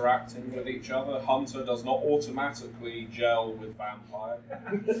lines interacting with each other. Hunter does not automatically gel with vampire.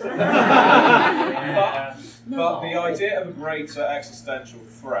 but the idea of a greater existential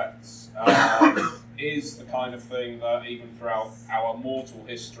threat is the kind of thing that even throughout our mortal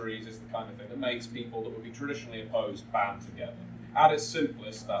histories is the kind of thing that makes people that would be traditionally opposed band together. At its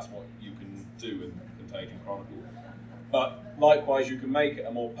simplest, that's what you can do in Contagion Chronicle. But likewise, you can make it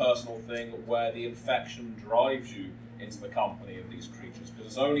a more personal thing where the infection drives you into the company of these creatures, because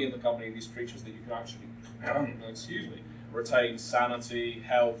it's only in the company of these creatures that you can actually, retain sanity,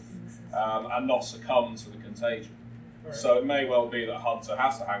 health, and not succumb to the contagion. Right. So it may well be that Hunter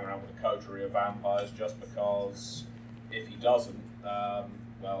has to hang around with a coterie of vampires just because if he doesn't,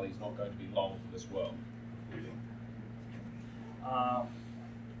 well, he's not going to be long for this world.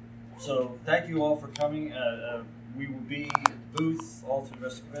 So thank you all for coming. We will be at the booth all through the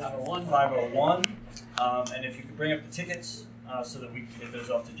rest of the 501. And if you could bring up the tickets so that we can get those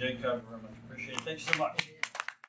off to Jacob, very much appreciate it. Thank you so much.